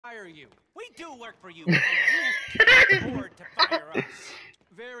fire you. We do work for you, and you can't afford to fire us.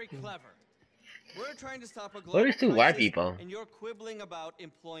 Very clever. We're trying to stop a global What are these two white crisis, people? and you're quibbling about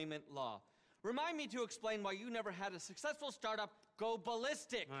employment law. Remind me to explain why you never had a successful startup go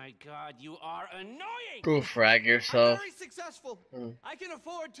ballistic. My God, you are annoying. Go frag I'm yourself. very successful. I can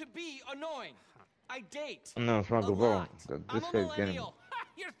afford to be annoying. I date. No, it's not a good, bro. lot. This I'm a guy's getting. millennial.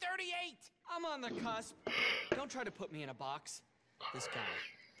 You're 38. I'm on the cusp. Don't try to put me in a box. This guy.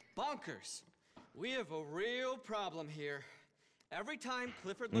 Bonkers. We have a real problem here. Every time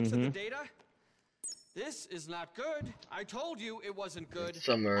Clifford looks at the data, this is not good. I told you it wasn't good.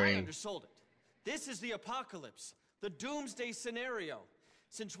 Submarine. I undersold it. This is the apocalypse. The doomsday scenario.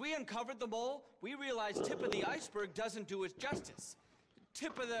 Since we uncovered the mole, we realized tip of the iceberg doesn't do it justice.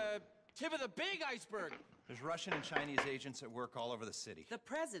 Tip of the big iceberg. There's Russian and Chinese agents at work all over the city. The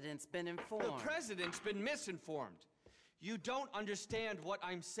president's been informed. The president's been misinformed. You don't understand what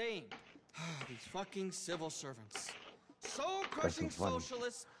I'm saying. These fucking civil servants. Soul-crushing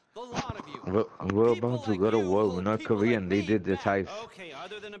socialists, the lot of you. We're People about to like go to you war. hold We're not people Korean. like They me did this back. heist. Okay,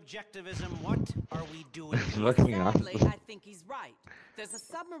 other than objectivism, what are we doing? Fucking Sadly, awesome. I think he's right. There's a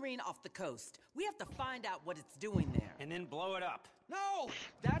submarine off the coast. We have to find out what it's doing there. And then blow it up. No,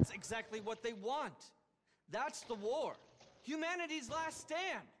 that's exactly what they want. That's the war. Humanity's last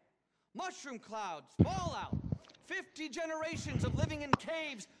stand. Mushroom clouds, fallout. 50 generations of living in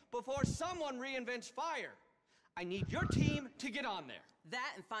caves before someone reinvents fire. I need your team to get on there.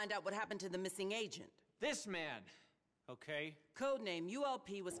 That and find out what happened to the missing agent. This man. Okay. Codename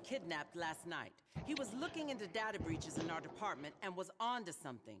ULP was kidnapped last night. He was looking into data breaches in our department and was onto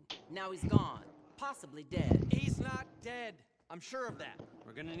something. Now he's gone, possibly dead. He's not dead. I'm sure of that.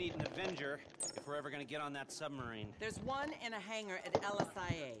 We're gonna need an Avenger if we're ever gonna get on that submarine. There's one in a hangar at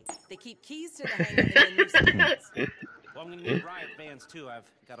LSIA. They keep keys to the hangar in the new submarines. Well, I'm gonna need riot vans too. I've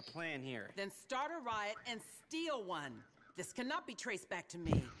got a plan here. Then start a riot and steal one. This cannot be traced back to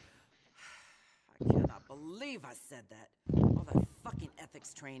me. I cannot believe I said that. All that fucking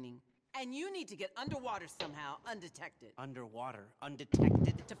ethics training. And you need to get underwater somehow, undetected. Underwater,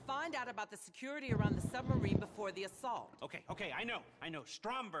 undetected. To find out about the security around the submarine before the assault. Okay, I know.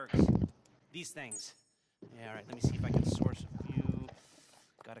 Stromberg's. These things. Yeah, all right, let me see if I can source a few.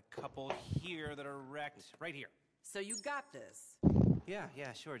 Got a couple here that are wrecked. Right here. So you got this.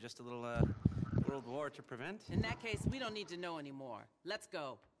 Yeah, sure. Just a little, World War to prevent. In that case, we don't need to know anymore. Let's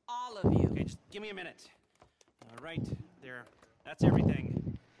go. All of you. Okay, just give me a minute. All right, there. That's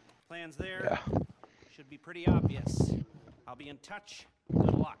everything. Plans there. Yeah. Should be pretty obvious. I'll be in touch.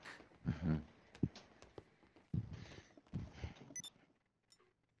 Good luck.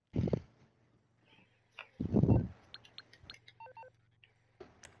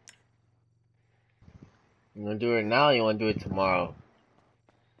 You wanna do it now or you wanna do it tomorrow?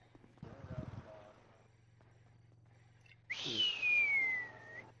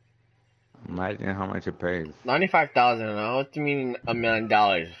 Imagine how much it pays. 95,000. What do you mean $1 million,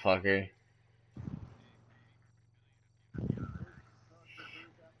 fucker?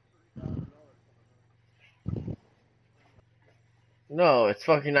 No, it's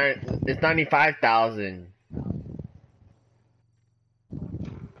fucking it's 95,000.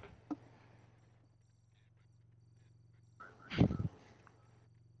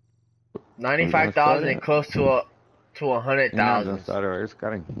 $95,000 close to 100,000. It's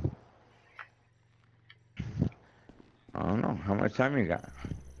cutting. I don't know how much time you got.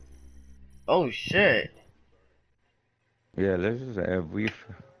 Oh shit! Yeah, let's just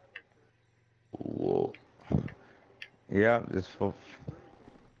Whoa. Yeah, this for.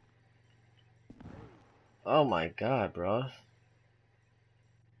 Oh my god, bro.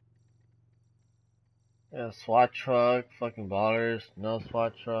 Yeah, SWAT truck, fucking ballers, no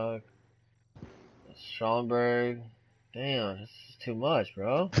SWAT truck. Stromberg. Damn, this is too much,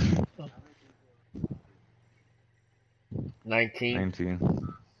 bro. 19.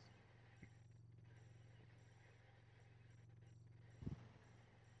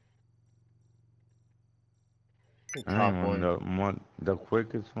 The top one. The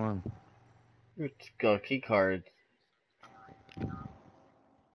quickest one. Let's go, key cards.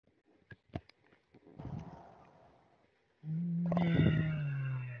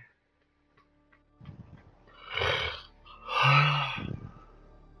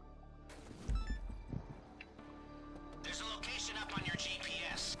 There's a location up on your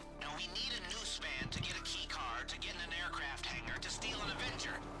GPS. Now we need a new span to get a key card to get in an aircraft hangar to steal an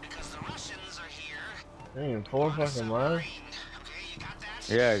Avenger because the Russians are here. Damn, 4 fucking miles. Okay, you got that?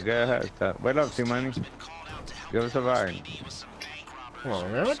 Yeah, go ahead. Stop. What up, T-Money? Give us a ride. Come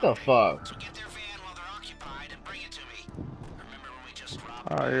on, man. What the fuck? So get their van while they're occupied and bring it to me. Remember when we just robbed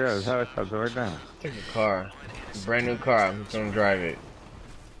Oh yeah, it's helicopter right now. Take a car. A brand new car. I'm just gonna drive it.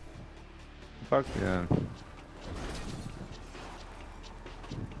 Fuck yeah.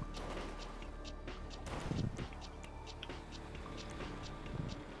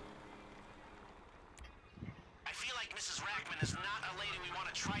 I feel like Mrs. Rackman is not a lady we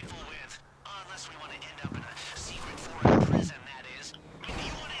want to trifle with. Unless we want to end up in a secret foreign prison, that is. I mean, do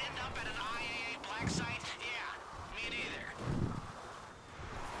you want to end up at an IAA black site? Yeah, me neither.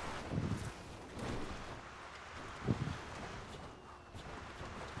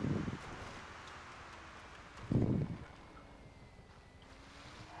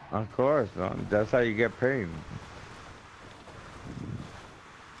 Of course, that's how you get paid.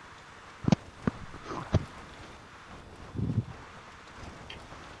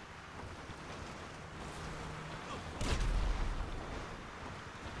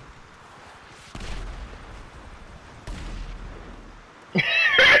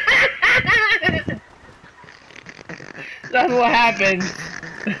 That's what happens.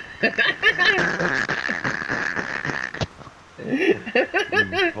 You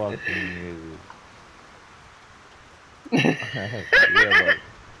fucking idiot. Yeah,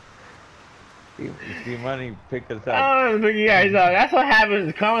 but you see money, pick us up. Oh, look you guys up. That's what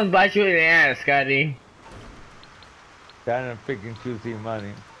happens. Karma's bite you in the ass, Scotty. Trying to pick and choose your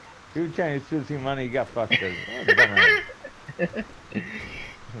money. You trying to choose your money, you got fucked up. Oh, dumbass.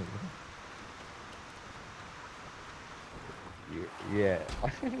 Yeah.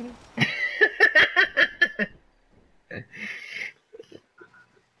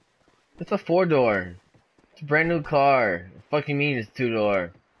 It's a 4-door. It's a brand new car. Fucking mean it's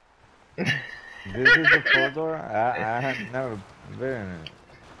 2-door. This is the 4-door? I have never been in it.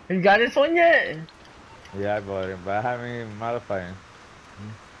 You got this one yet? Yeah, I bought it, but I haven't even modified it.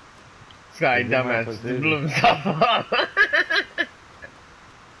 Scotty, It's in my dumbass, just position. blew himself up.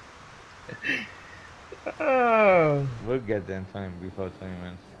 Oh. We'll get there in 20, before 20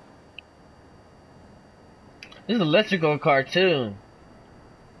 minutes. This is an electrical car too.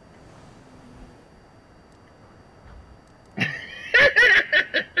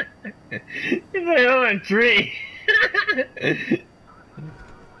 He's like on a tree.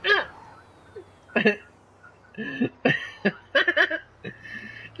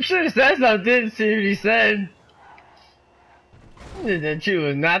 You should have said something, see what he said. That tree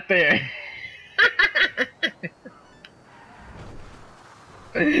was not there.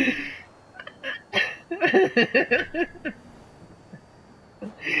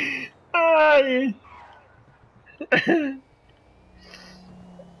 Oh, you...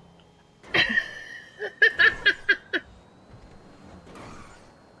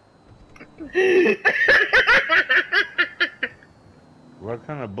 What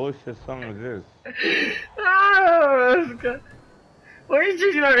kind of bullshit song is this? Oh, that's good. Why are you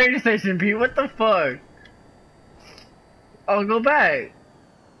choosing my radio station, Pete? What the fuck? I'll go back.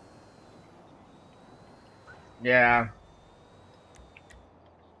 Yeah.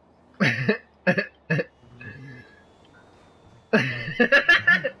 Look out!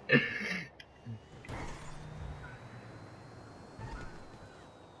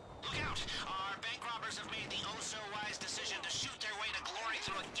 Our bank robbers have made the oh-so-wise decision to shoot their way to glory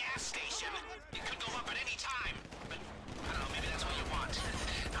through a gas station. It could go up at any time, but I don't know, maybe that's what you want.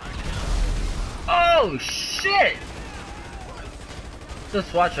 Hard to know. Oh, shit!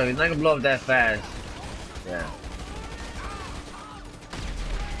 Just watch him. He's not gonna blow up that fast. Yeah.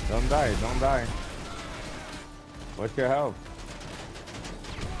 Don't die, don't die. What's your health?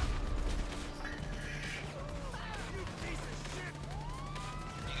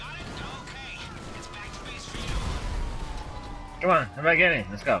 You got it? Okay. It's back to base for you. Come on, come back in it.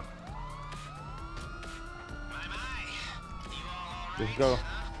 Let's go. My. You all Let's go.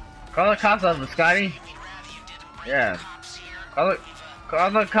 Call the cops up, Scotty. We'd rather you didn't bring Yeah. the cops here.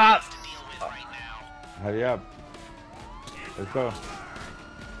 Call the cops. To deal with right now. Hurry up. Let's go.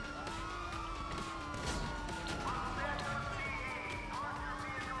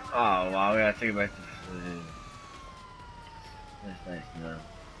 Oh, wow, we gotta take it back to the facility. That's nice, you know.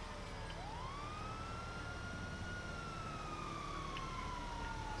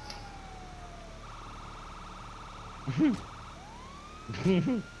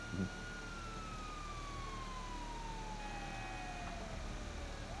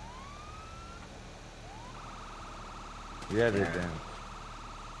 Yeah, they did.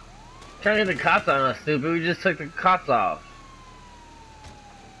 Trying to get the cops on us, stupid. We just took the cops off.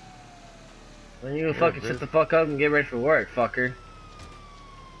 Then you fucking shut the fuck up and get ready for work, fucker.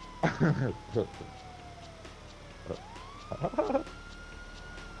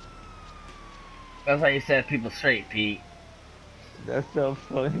 That's how you set people straight, Pete. That's so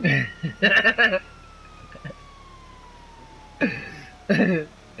funny. No.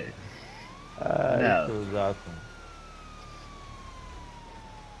 This was awesome.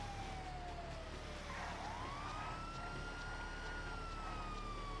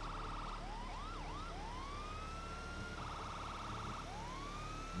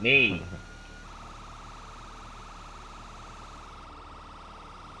 Me.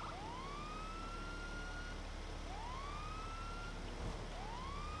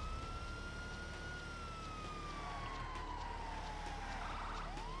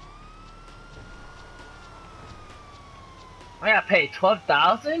 I got paid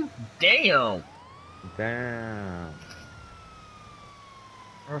 12,000? Damn. Damn.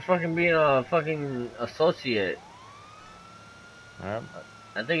 For fucking being a fucking associate. Yep.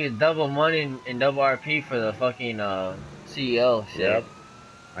 I think it's double money and double RP for the fucking CEO shit. Yep.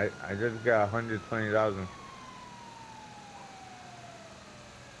 I just got 120,000.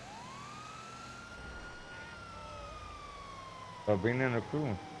 For being in the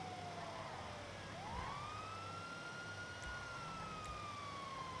crew.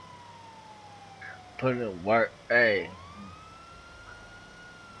 Put in work. Hey.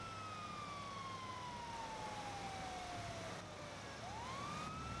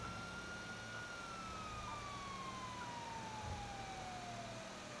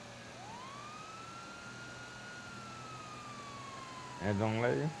 And don't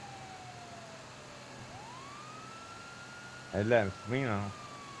let you. It lets me know.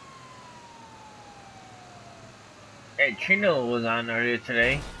 Hey, Trino was on earlier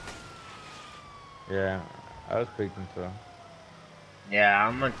today. Yeah, I was speaking to her. Yeah,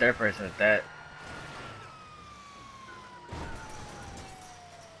 I'm a third person with that.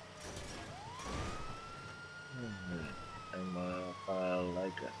 I'm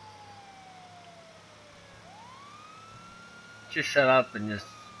like us. Just shut up and just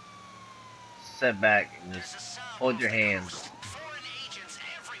sit back and just hold your hands. Foreign agents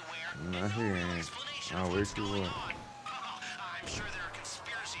everywhere. No, he ain't. I wish he would. I'm sure there are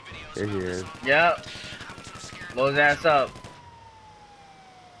conspiracy videos There he about this is. online. Yep. I'm too scared. Blow his ass up.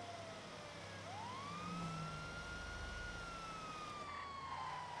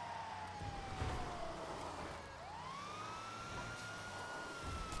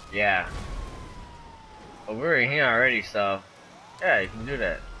 Yeah. But we're in here already, so yeah, you can do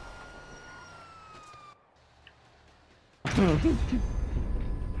that.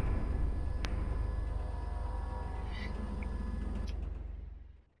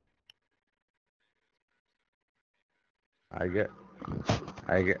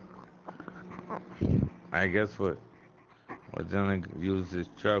 I guess what? We're gonna use this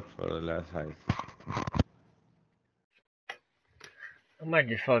truck for the last heist. I might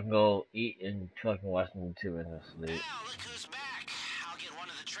just fucking go eat and fucking watch YouTube and sleep. Now look who's back. I'll get one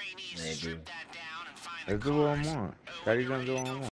of the trainees to Maybe. strip that down and find Let's the do one cars. more. When How you you're gonna ready do to one go more?